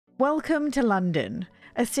Welcome to London,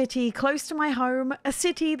 a city close to my home, a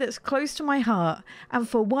city that's close to my heart, and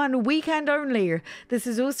for one weekend only, this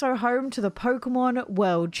is also home to the Pokemon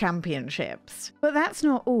World Championships. But that's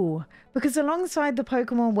not all, because alongside the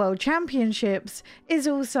Pokemon World Championships is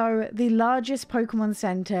also the largest Pokemon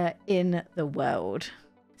Center in the world.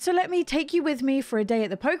 So let me take you with me for a day at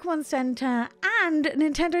the Pokemon Center and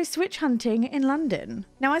Nintendo Switch hunting in London.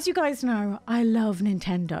 Now, as you guys know, I love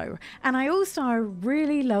Nintendo, and I also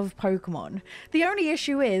really love Pokemon. The only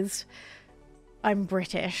issue is, I'm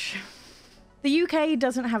British. The UK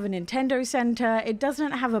doesn't have a Nintendo Center, it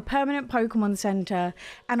doesn't have a permanent Pokemon Center,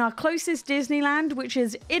 and our closest Disneyland, which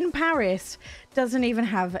is in Paris, doesn't even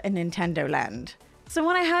have a Nintendo Land. So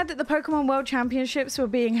when I heard that the Pokemon World Championships were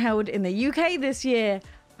being held in the UK this year,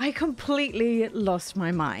 I completely lost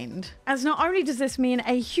my mind. As not only does this mean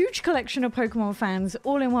a huge collection of Pokemon fans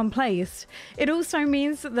all in one place, it also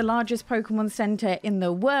means that the largest Pokemon Center in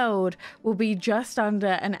the world will be just under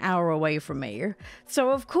an hour away from me. So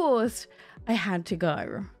of course, I had to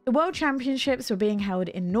go. The World Championships were being held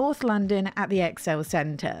in North London at the ExCeL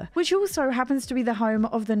Centre, which also happens to be the home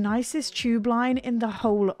of the nicest tube line in the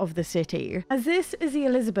whole of the city, as this is the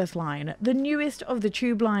Elizabeth line, the newest of the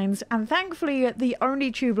tube lines, and thankfully the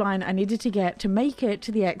only tube line I needed to get to make it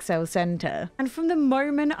to the ExCeL Centre. And from the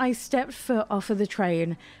moment I stepped foot off of the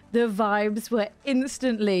train, the vibes were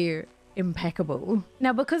instantly impeccable.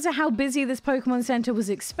 Now, because of how busy this Pokemon Center was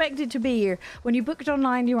expected to be, when you booked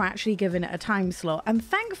online you were actually given a time slot, and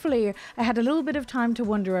thankfully I had a little bit of time to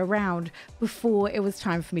wander around before it was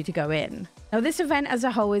time for me to go in. Now, this event as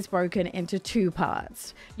a whole is broken into two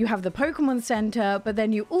parts. You have the Pokemon Center, but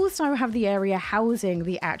then you also have the area housing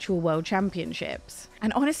the actual World Championships.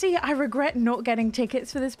 And honestly, I regret not getting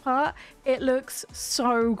tickets for this part. It looks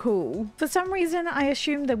so cool. For some reason, I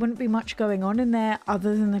assumed there wouldn't be much going on in there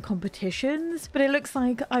other than the competitions, but it looks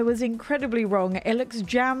like I was incredibly wrong. It looks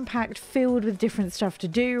jam-packed, filled with different stuff to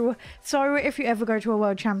do. So if you ever go to a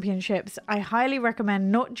World Championships, I highly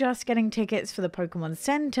recommend not just getting tickets for the Pokemon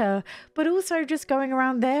Center, but also just going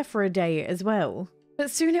around there for a day as well. But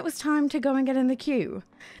soon it was time to go and get in the queue.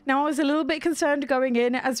 Now, I was a little bit concerned going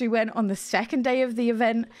in as we went on the second day of the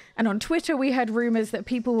event, and on Twitter we heard rumors that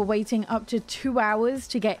people were waiting up to 2 hours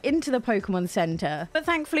to get into the Pokemon Center. But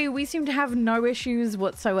thankfully we seem to have no issues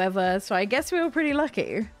whatsoever, so I guess we were pretty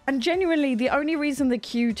lucky. And genuinely, the only reason the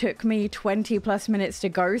queue took me 20+ minutes to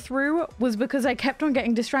go through was because I kept on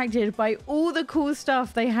getting distracted by all the cool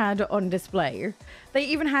stuff they had on display. They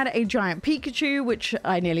even had a giant Pikachu, which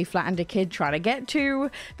I nearly flattened a kid trying to get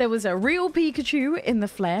to. There was a real Pikachu in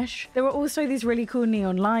the flesh. There were also these really cool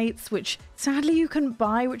neon lights, which sadly you couldn't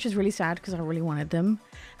buy, which is really sad because I really wanted them.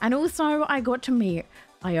 And also I got to meet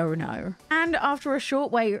Eeowna. And after a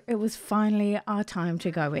short wait, it was finally our time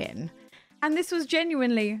to go in. And this was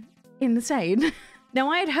genuinely insane. Now,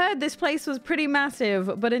 I had heard this place was pretty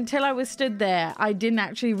massive, but until I was stood there, I didn't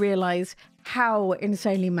actually realize how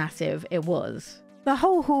insanely massive it was. The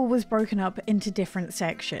whole hall was broken up into different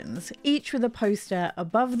sections, each with a poster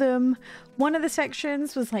above them. One of the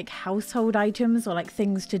sections was like household items or like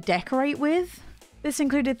things to decorate with. This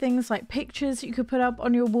included things like pictures you could put up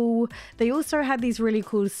on your wall. They also had these really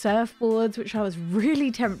cool surfboards, which I was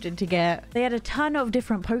really tempted to get. They had a ton of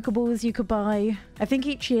different Pokeballs you could buy. I think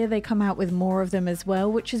each year they come out with more of them as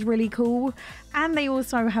well, which is really cool. And they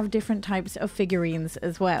also have different types of figurines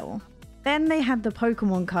as well. Then they had the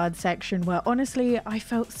Pokemon card section where honestly I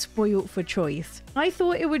felt spoiled for choice. I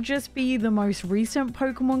thought it would just be the most recent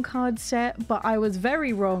Pokemon card set, but I was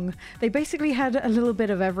very wrong. They basically had a little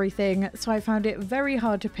bit of everything, so I found it very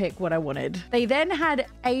hard to pick what I wanted. They then had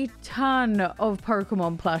a ton of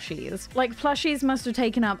Pokemon plushies. Like, plushies must have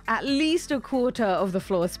taken up at least a quarter of the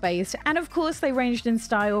floor space, and of course they ranged in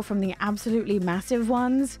style from the absolutely massive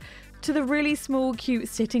ones to the really small, cute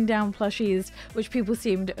sitting down plushies, which people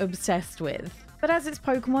seemed obsessed with. But as it's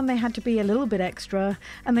Pokemon, they had to be a little bit extra,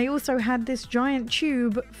 and they also had this giant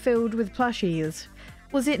tube filled with plushies.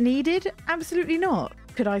 Was it needed? Absolutely not.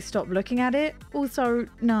 Could I stop looking at it? Also,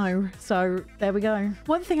 no. So there we go.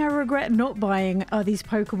 One thing I regret not buying are these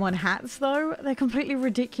Pokemon hats though. They're completely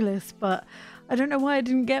ridiculous, but I don't know why I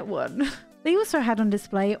didn't get one. They also had on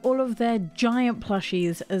display all of their giant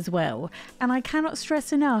plushies as well, and I cannot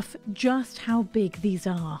stress enough just how big these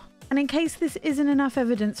are. And in case this isn't enough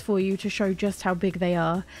evidence for you to show just how big they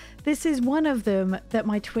are, This is one of them that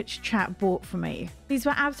my Twitch chat bought for me. These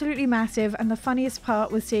were absolutely massive, and the funniest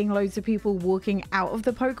part was seeing loads of people walking out of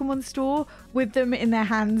the Pokemon store with them in their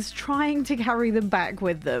hands, trying to carry them back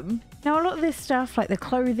with them. Now, a lot of this stuff, like the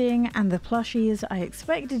clothing and the plushies, I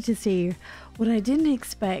expected to see. What I didn't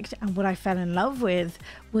expect and what I fell in love with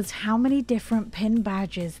was how many different pin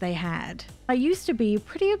badges they had. I used to be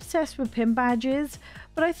pretty obsessed with pin badges,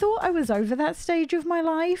 but I thought I was over that stage of my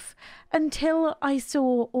life until I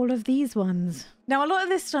saw all of these ones. Now, a lot of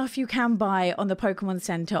this stuff you can buy on the Pokemon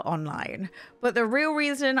Center online, but the real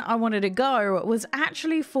reason I wanted to go was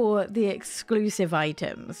actually for the exclusive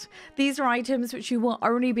items. These are items which you will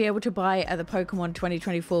only be able to buy at the Pokemon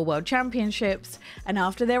 2024 World Championships, and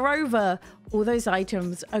after they're over, all those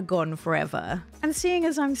items are gone forever. And seeing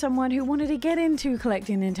as I'm someone who wanted to get into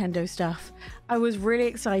collecting Nintendo stuff, I was really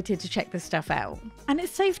excited to check this stuff out. And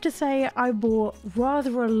it's safe to say I bought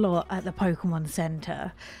rather a lot at the Pokemon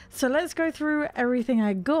Center. So let's go through everything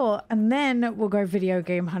I got, and then we'll go video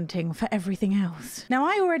game hunting for everything else. Now,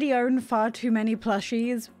 I already own far too many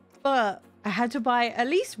plushies, but I had to buy at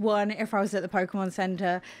least one if I was at the Pokemon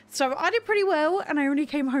Center, so I did pretty well, and I only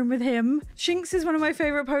came home with him. Shinx is one of my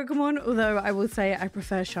favorite Pokemon, although I will say I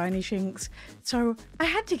prefer shiny Shinx, so I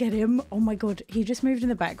had to get him. Oh my god, he just moved in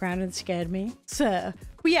the background and scared me. Sir.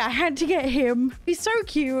 But yeah, I had to get him. He's so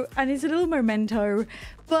cute, and he's a little memento,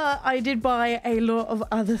 but I did buy a lot of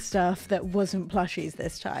other stuff that wasn't plushies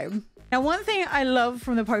this time. Now, one thing I love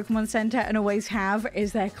from the Pokemon Center and always have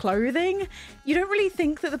is their clothing. You don't really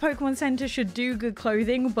think that the Pokemon Center should do good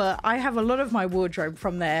clothing, but I have a lot of my wardrobe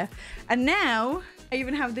from there. And now I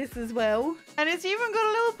even have this as well. And it's even got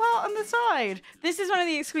a little part on the side. This is one of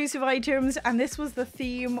the exclusive items, and this was the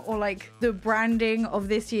theme or like the branding of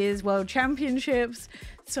this year's World Championships.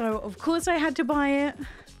 So of course I had to buy it.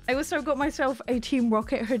 I also got myself a Team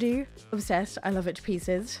Rocket hoodie. Obsessed. I love it to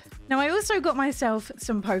pieces. Now, I also got myself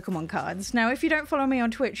some Pokemon cards. Now, if you don't follow me on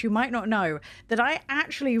Twitch, you might not know that I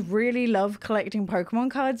actually really love collecting Pokemon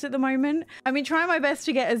cards at the moment. I've been trying my best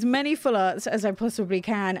to get as many full arts as I possibly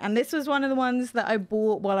can, and this was one of the ones that I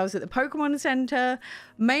bought while I was at the Pokemon Center,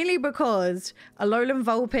 mainly because Alolan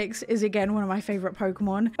Vulpix is, again, one of my favorite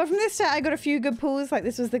Pokemon. But from this set, I got a few good pulls. Like,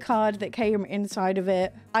 this was the card that came inside of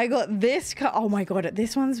it. I got this card. Oh my god,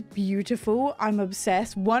 this one's beautiful. I'm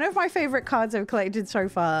obsessed. One of my favorite cards I've collected so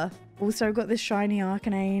far. Also got this shiny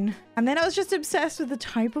Arcanine. And then I was just obsessed with the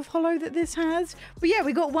type of holo that this has. But yeah,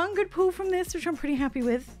 we got one good pull from this, which I'm pretty happy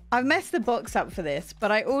with. I've messed the box up for this,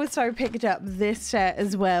 but I also picked up this set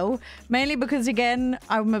as well. Mainly because, again,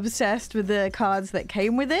 I'm obsessed with the cards that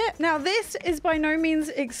came with it. Now, this is by no means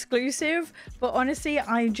exclusive, but honestly,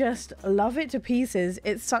 I just love it to pieces.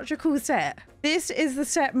 It's such a cool set. This is the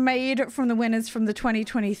set made from the winners from the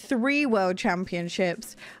 2023 World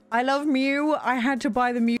Championships. I love Mew. I had to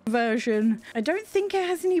buy the Mew version. I don't think it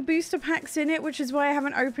has any booster packs in it, which is why I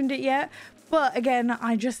haven't opened it yet. But again,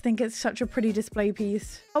 I just think it's such a pretty display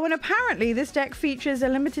piece. Oh, and apparently this deck features a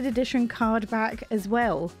limited edition card back as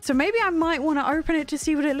well. So maybe I might want to open it to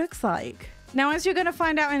see what it looks like. Now, as you're going to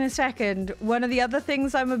find out in a second, one of the other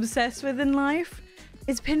things I'm obsessed with in life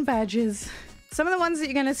is pin badges. Some of the ones that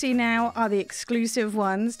you're going to see now are the exclusive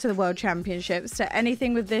ones to the World Championships. So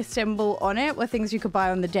anything with this symbol on it were things you could buy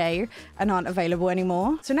on the day and aren't available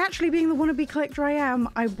anymore. So naturally, being the wannabe collector I am,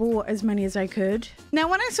 I bought as many as I could. Now,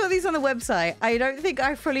 when I saw these on the website, I don't think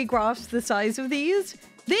I fully grasped the size of these.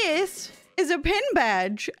 This is a pin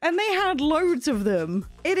badge, and they had loads of them.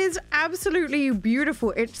 It is absolutely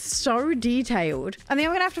beautiful. It's so detailed. I think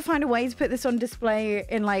I'm gonna have to find a way to put this on display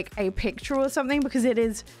in like a picture or something, because it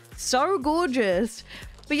is so gorgeous.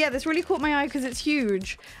 But yeah, this really caught my eye because it's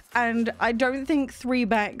huge, and I don't think 3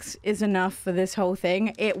 backs is enough for this whole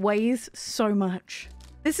thing. It weighs so much.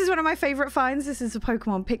 This is one of my favorite finds. This is the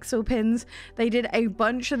Pokemon Pixel pins. They did a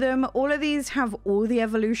bunch of them. All of these have all the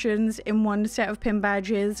evolutions in one set of pin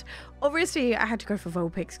badges. Obviously, I had to go for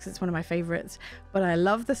Vulpix because it's one of my favorites, but I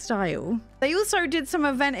love the style. They also did some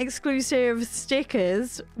event exclusive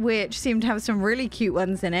stickers, which seem to have some really cute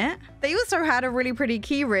ones in it. They also had a really pretty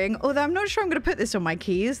key ring, although I'm not sure I'm going to put this on my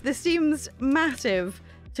keys. This seems massive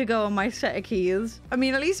to go on my set of keys. I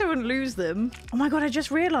mean, at least I wouldn't lose them. Oh my god, I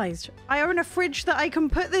just realized I own a fridge that I can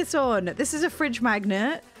put this on. This is a fridge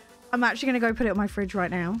magnet. I'm actually gonna go put it on my fridge right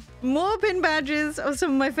now. More pin badges of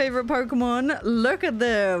some of my favorite Pokemon. Look at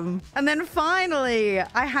them. And then finally,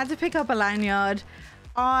 I had to pick up a lanyard.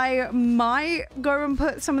 I might go and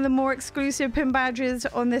put some of the more exclusive pin badges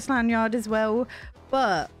on this lanyard as well,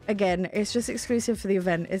 But again, it's just exclusive for the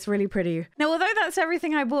event. It's really pretty. Now, although that's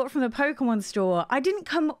everything I bought from the Pokemon store, I didn't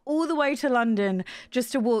come all the way to London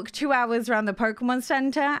just to walk 2 hours around the Pokemon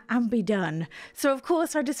Center and be done. So of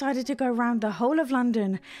course I decided to go around the whole of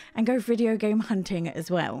London and go video game hunting as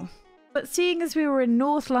well. But seeing as we were in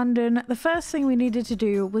North London, the first thing we needed to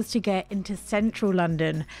do was to get into Central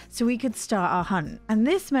London so we could start our hunt. And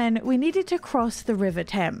this meant we needed to cross the River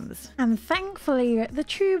Thames. And thankfully, the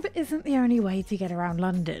tube isn't the only way to get around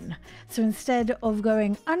London. So instead of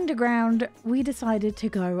going underground, we decided to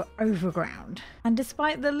go overground. And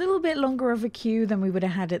despite the little bit longer of a queue than we would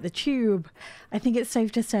have had at the tube, I think it's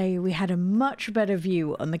safe to say we had a much better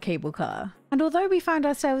view on the cable car. And although we found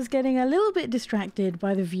ourselves getting a little bit distracted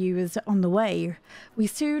by the views on the way, we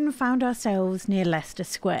soon found ourselves near Leicester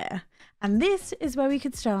Square. And this is where we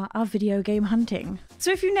could start our video game hunting.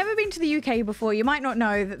 So if you've never been to the UK before, you might not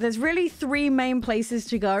know that there's really 3 main places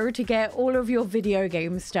to go to get all of your video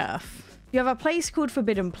game stuff. You have a place called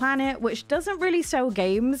Forbidden Planet, which doesn't really sell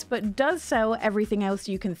games, but does sell everything else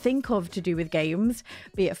you can think of to do with games,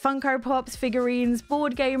 be it Funko Pops, figurines,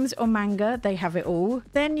 board games, or manga, they have it all.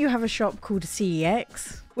 Then you have a shop called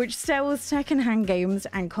CEX, which sells secondhand games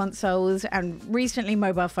and consoles, and recently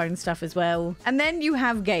mobile phone stuff as well. And then you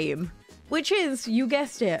have Game, which is, you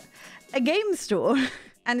guessed it, a game store.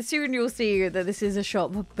 And soon you'll see that this is a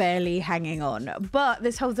shop barely hanging on, but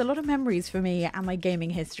this holds a lot of memories for me and my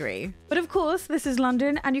gaming history. But of course, this is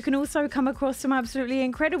London, and you can also come across some absolutely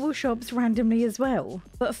incredible shops randomly as well.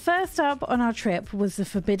 But first up on our trip was the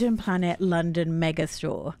Forbidden Planet London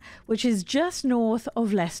Megastore, which is just north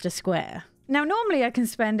of Leicester Square. Now, normally I can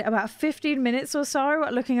spend about 15 minutes or so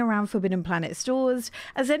looking around Forbidden Planet stores,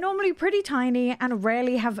 as they're normally pretty tiny and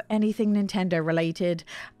rarely have anything Nintendo related,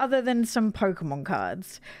 other than some Pokemon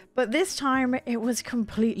cards. But this time it was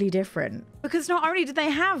completely different, because not only did they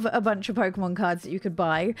have a bunch of Pokemon cards that you could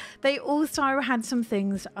buy, they also had some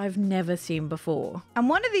things I've never seen before. And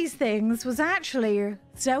one of these things was actually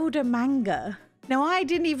Zelda manga. Now, I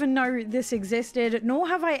didn't even know this existed, nor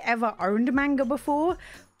have I ever owned manga before.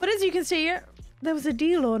 But as you can see, there was a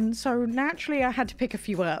deal on, so naturally I had to pick a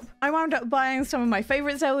few up. I wound up buying some of my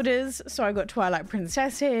favorite Zeldas, so I got Twilight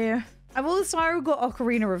Princess here. I've also got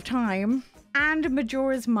Ocarina of Time and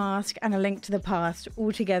Majora's Mask and A Link to the Past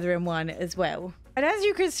all together in one as well. And as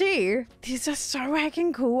you can see, these are so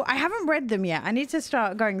heckin' cool. I haven't read them yet. I need to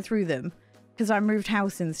start going through them because I moved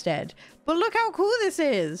house instead. But look how cool this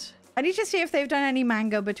is. I need to see if they've done any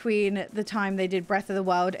manga between the time they did Breath of the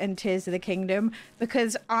Wild and Tears of the Kingdom,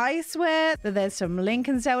 because I swear that there's some Link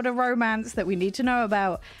and Zelda romance that we need to know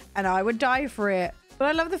about, and I would die for it. But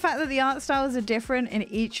I love the fact that the art styles are different in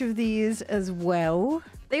each of these as well.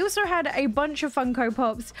 They also had a bunch of Funko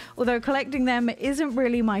Pops, although collecting them isn't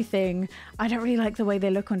really my thing. I don't really like the way they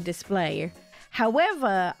look on display.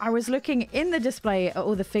 However, I was looking in the display at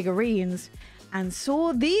all the figurines and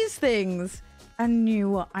saw these things and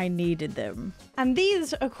knew I needed them. And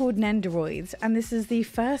these are called Nendoroids, and this is the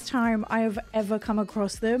first time I have ever come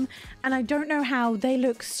across them, and I don't know how, they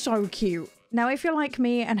look so cute. Now, if you're like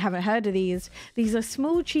me and haven't heard of these are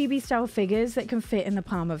small chibi style figures that can fit in the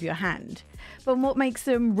palm of your hand. But what makes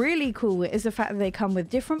them really cool is the fact that they come with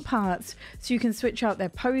different parts, so you can switch out their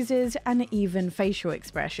poses and even facial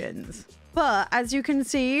expressions. But as you can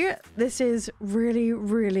see, this is really,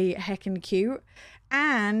 really heckin' cute.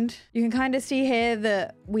 And you can kind of see here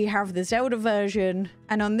that we have the Zelda version.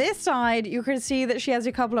 And on this side, you can see that she has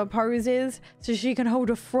a couple of poses. So she can hold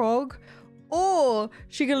a frog, or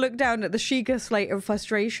she can look down at the Sheikah slate of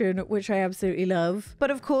frustration, which I absolutely love.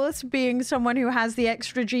 But of course, being someone who has the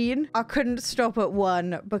extra gene, I couldn't stop at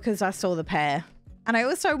one because I saw the pair. And I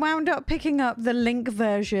also wound up picking up the Link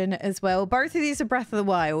version as well. Both of these are Breath of the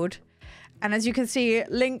Wild. And as you can see,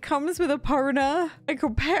 Link comes with a Epona. I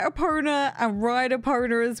can pet Epona and ride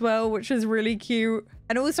Epona as well, which is really cute.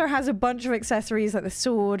 And also has a bunch of accessories like the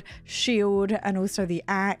sword, shield, and also the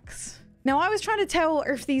axe. Now, I was trying to tell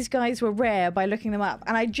if these guys were rare by looking them up.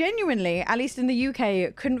 And I genuinely, at least in the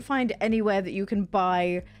UK, couldn't find anywhere that you can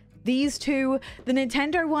buy these two. The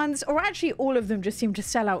Nintendo ones, or actually all of them, just seem to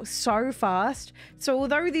sell out so fast. So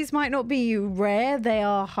although these might not be rare, they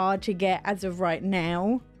are hard to get as of right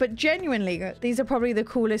now. But genuinely, these are probably the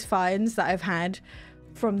coolest finds that I've had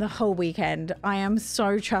from the whole weekend. I am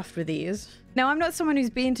so chuffed with these. Now, I'm not someone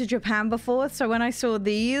who's been to Japan before, so when I saw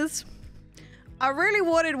these, I really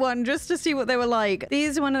wanted one just to see what they were like.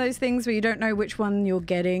 These are one of those things where you don't know which one you're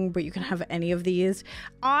getting, but you can have any of these.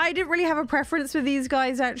 I didn't really have a preference for these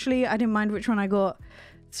guys, actually. I didn't mind which one I got.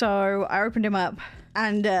 So I opened him up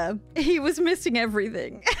and he was missing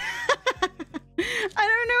everything. I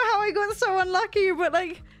don't know how I got so unlucky, but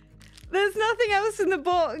like, There's nothing else in the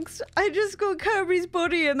box. I just got Kirby's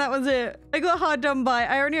body and that was it. I got hard done by.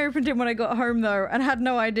 I only opened him when I got home though and had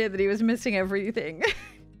no idea that he was missing everything.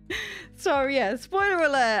 So yeah, spoiler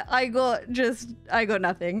alert, I got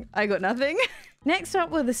nothing. I got nothing. Next up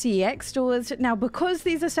were the CEX stores. Now, because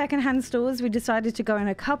these are secondhand stores, we decided to go in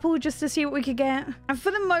a couple just to see what we could get. And for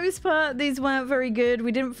the most part, these weren't very good.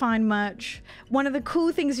 We didn't find much. One of the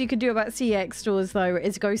cool things you could do about CEX stores, though,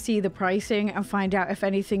 is go see the pricing and find out if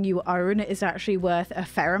anything you own is actually worth a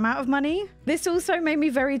fair amount of money. This also made me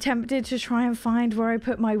very tempted to try and find where I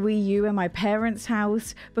put my Wii U in my parents'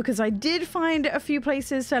 house, because I did find a few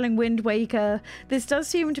places selling Wind Waker. This does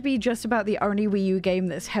seem to be just about the only Wii U game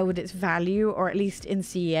that's held its value, or at least in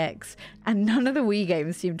CEX, and none of the Wii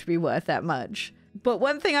games seem to be worth that much. But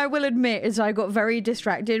one thing I will admit is I got very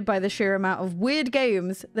distracted by the sheer amount of weird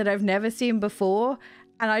games that I've never seen before,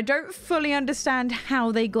 and I don't fully understand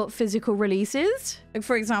how they got physical releases. Like,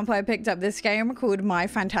 for example, I picked up this game called My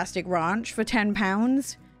Fantastic Ranch for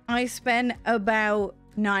 £10. I spent about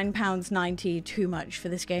 £9.90 too much for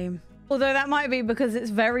this game. Although that might be because it's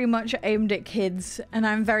very much aimed at kids and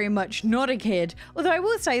I'm very much not a kid. Although I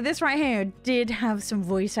will say this right here did have some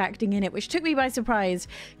voice acting in it, which took me by surprise.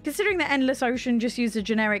 Considering that Endless Ocean just used a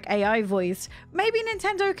generic AI voice, maybe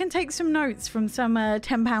Nintendo can take some notes from some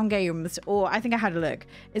 £10 games. Or I think I had a look.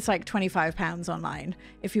 It's like £25 online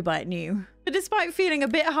if you buy it new. But despite feeling a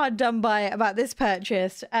bit hard done by about this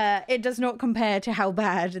purchase, it does not compare to how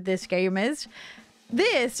bad this game is.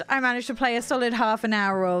 This, I managed to play a solid half an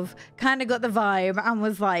hour of, kind of got the vibe and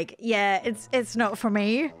was like, yeah, it's not for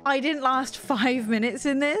me. I didn't last 5 minutes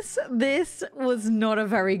in this. This was not a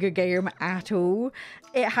very good game at all.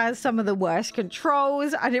 It has some of the worst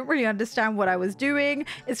controls. I didn't really understand what I was doing.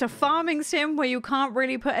 It's a farming sim where you can't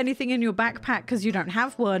really put anything in your backpack because you don't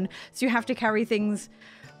have one. So you have to carry things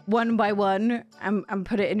one by one and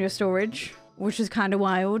put it in your storage, which is kind of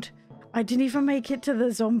wild. I didn't even make it to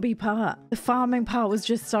the zombie part. The farming part was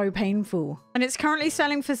just so painful. And it's currently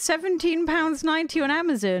selling for £17.90 on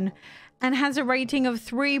Amazon and has a rating of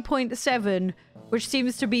 3.7, which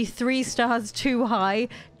seems to be 3 stars too high.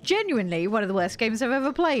 Genuinely one of the worst games I've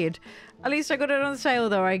ever played. At least I got it on sale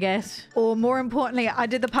though, I guess. Or more importantly, I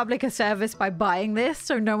did the public a service by buying this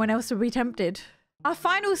so no one else would be tempted. Our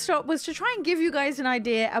final stop was to try and give you guys an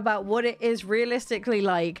idea about what it is realistically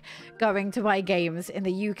like going to buy games in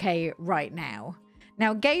the UK right now.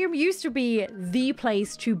 Now, Game used to be the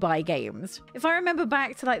place to buy games. If I remember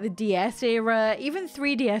back to like the DS era, even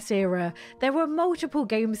 3DS era, there were multiple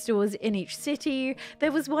game stores in each city.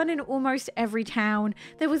 There was one in almost every town.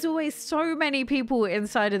 There was always so many people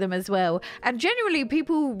inside of them as well. And generally,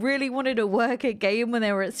 people really wanted to work at Game when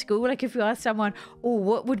they were at school. Like if you ask someone, oh,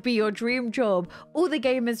 what would be your dream job? All the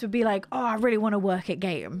gamers would be like, oh, I really want to work at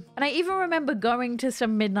Game. And I even remember going to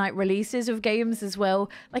some midnight releases of games as well.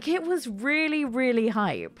 Like it was really, really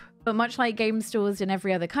hype. But much like game stores in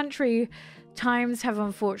every other country, times have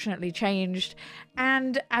unfortunately changed,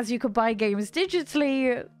 and as you could buy games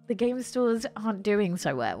digitally, the game stores aren't doing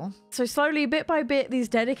so well. So slowly, bit by bit, these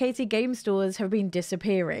dedicated game stores have been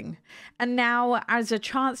disappearing, and now as a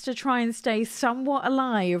chance to try and stay somewhat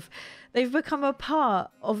alive, they've become a part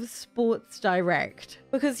of Sports Direct.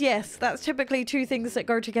 Because yes, that's typically two things that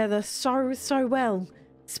go together so well: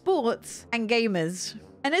 sports and gamers.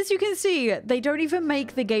 And as you can see, they don't even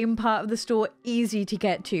make the game part of the store easy to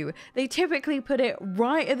get to. They typically put it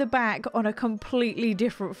right at the back on a completely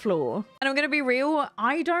different floor. And I'm going to be real,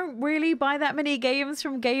 I don't really buy that many games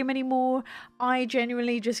from Game anymore. I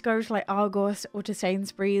genuinely just go to like Argos or to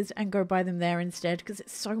Sainsbury's and go buy them there instead because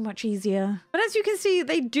it's so much easier. But as you can see,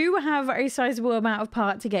 they do have a sizable amount of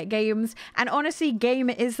part to get games. And honestly,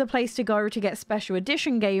 Game is the place to go to get special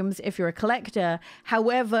edition games if you're a collector.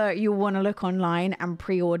 However, you'll want to look online and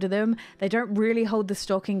pre-order them. They don't really hold the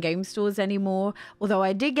stock in game stores anymore, although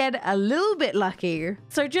I did get a little bit lucky.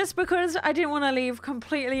 So just because I didn't want to leave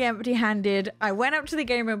completely empty-handed, I went up to the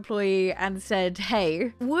Game employee and said,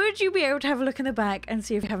 hey, would you be able to have a look in the back and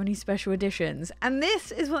see if you have any special editions? And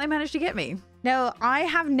this is what they managed to get me. Now, I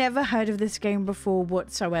have never heard of this game before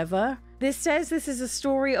whatsoever. This says this is a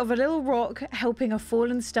story of a little rock helping a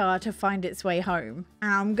fallen star to find its way home.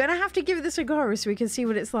 And I'm gonna have to give this a go so we can see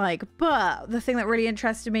what it's like. But the thing that really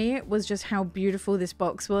interested me was just how beautiful this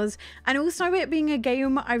box was. And also it being a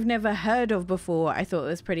game I've never heard of before, I thought it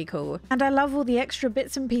was pretty cool. And I love all the extra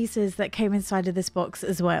bits and pieces that came inside of this box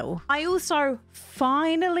as well. I also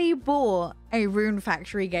finally bought a Rune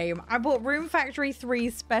Factory game. I bought Rune Factory 3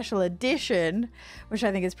 Special Edition, which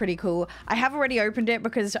I think is pretty cool. I have already opened it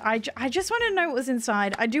because I just want to know what was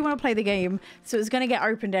inside. I do want to play the game, so it's going to get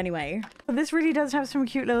opened anyway. But this really does have some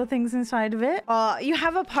cute little things inside of it. You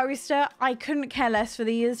have a poster. I couldn't care less for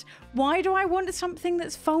these. Why do I want something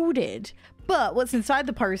that's folded? But what's inside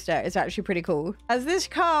the poster is actually pretty cool, as this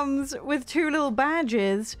comes with 2 little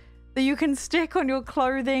badges that you can stick on your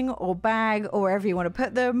clothing or bag or wherever you want to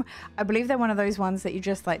put them. I believe they're one of those ones that you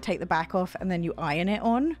just like take the back off and then you iron it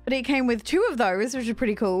on. But it came with 2 of those, which are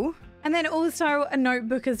pretty cool. And then also a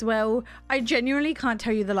notebook as well. I genuinely can't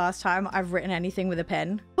tell you the last time I've written anything with a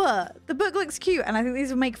pen, but the book looks cute and I think these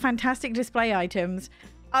will make fantastic display items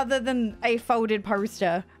other than a folded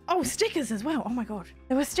poster. Oh, stickers as well. Oh my god,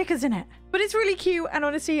 there were stickers in it. But it's really cute, and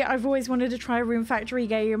honestly, I've always wanted to try a Rune Factory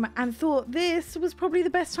game and thought this was probably the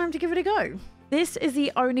best time to give it a go. This is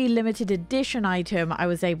the only limited edition item I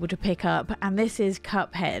was able to pick up, and this is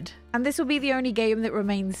Cuphead. And this will be the only game that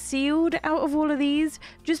remains sealed out of all of these,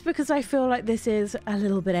 just because I feel like this is a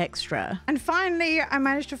little bit extra. And finally, I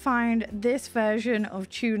managed to find this version of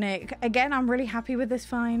Tunic. Again, I'm really happy with this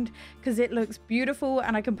find because it looks beautiful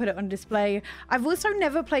and I can put it on display. I've also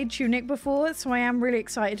never played Tunic before, so I am really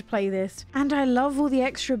excited to play this. And I love all the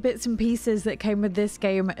extra bits and pieces that came with this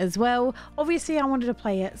game as well. Obviously, I wanted to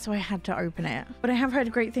play it, so I had to open it. But I have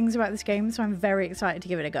heard great things about this game, so I'm very excited to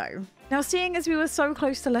give it a go. Now, seeing as we were so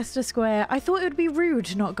close to Leicester Square, I thought it would be rude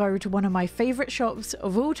to not go to one of my favourite shops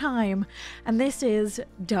of all time, and this is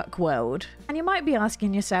Duck World. And you might be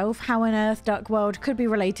asking yourself how on earth Duck World could be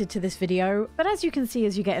related to this video, but as you can see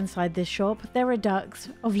as you get inside this shop, there are ducks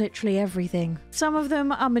of literally everything. Some of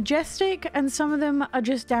them are majestic and some of them are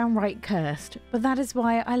just downright cursed, but that is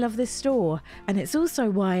why I love this store, and it's also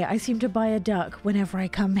why I seem to buy a duck whenever I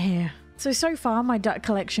come here. So far my duck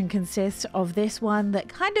collection consists of this one that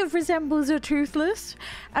kind of resembles a Toothless,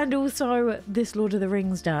 and also this Lord of the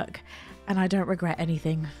Rings duck, and I don't regret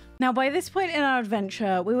anything. Now, by this point in our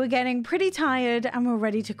adventure, we were getting pretty tired and we're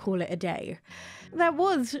ready to call it a day. That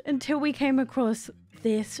was until we came across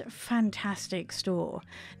this fantastic store.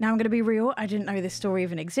 Now, I'm going to be real, I didn't know this store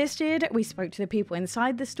even existed. We spoke to the people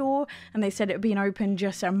inside the store and they said it had been open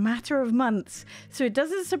just a matter of months, so it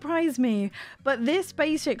doesn't surprise me. But this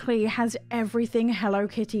basically has everything Hello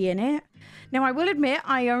Kitty in it. Now, I will admit,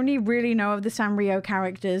 I only really know of the Sanrio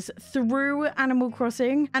characters through Animal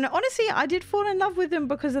Crossing, and honestly, I did fall in love with them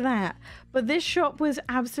because of that. But this shop was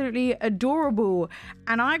absolutely adorable,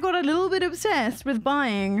 and I got a little bit obsessed with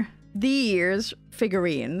buying these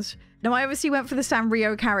figurines. Now, I obviously went for the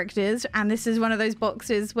Sanrio characters, and this is one of those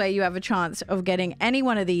boxes where you have a chance of getting any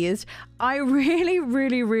one of these. I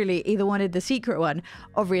really either wanted the secret one,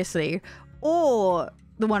 obviously, or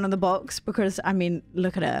the one on the box, because I mean,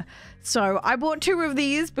 look at her. So I bought 2 of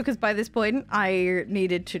these because by this point I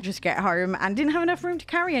needed to just get home and didn't have enough room to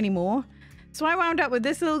carry anymore. So I wound up with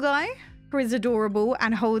this little guy who is adorable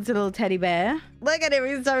and holds a little teddy bear. Look at him,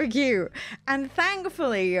 he's so cute. And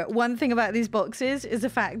thankfully, one thing about these boxes is the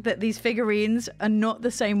fact that these figurines are not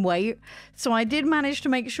the same weight. So I did manage to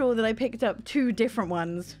make sure that I picked up 2 different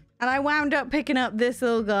ones. And I wound up picking up this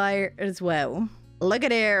little guy as well. Look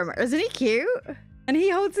at him, isn't he cute? And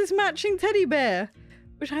he holds this matching teddy bear,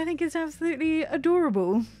 which I think is absolutely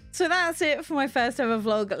adorable. So that's it for my first ever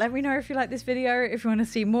vlog. Let me know if you like this video, if you want to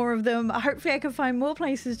see more of them. Hopefully I can find more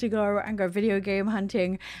places to go and go video game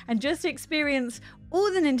hunting and just experience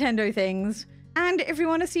all the Nintendo things. And if you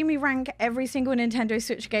want to see me rank every single Nintendo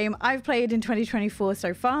Switch game I've played in 2024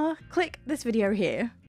 so far, click this video here.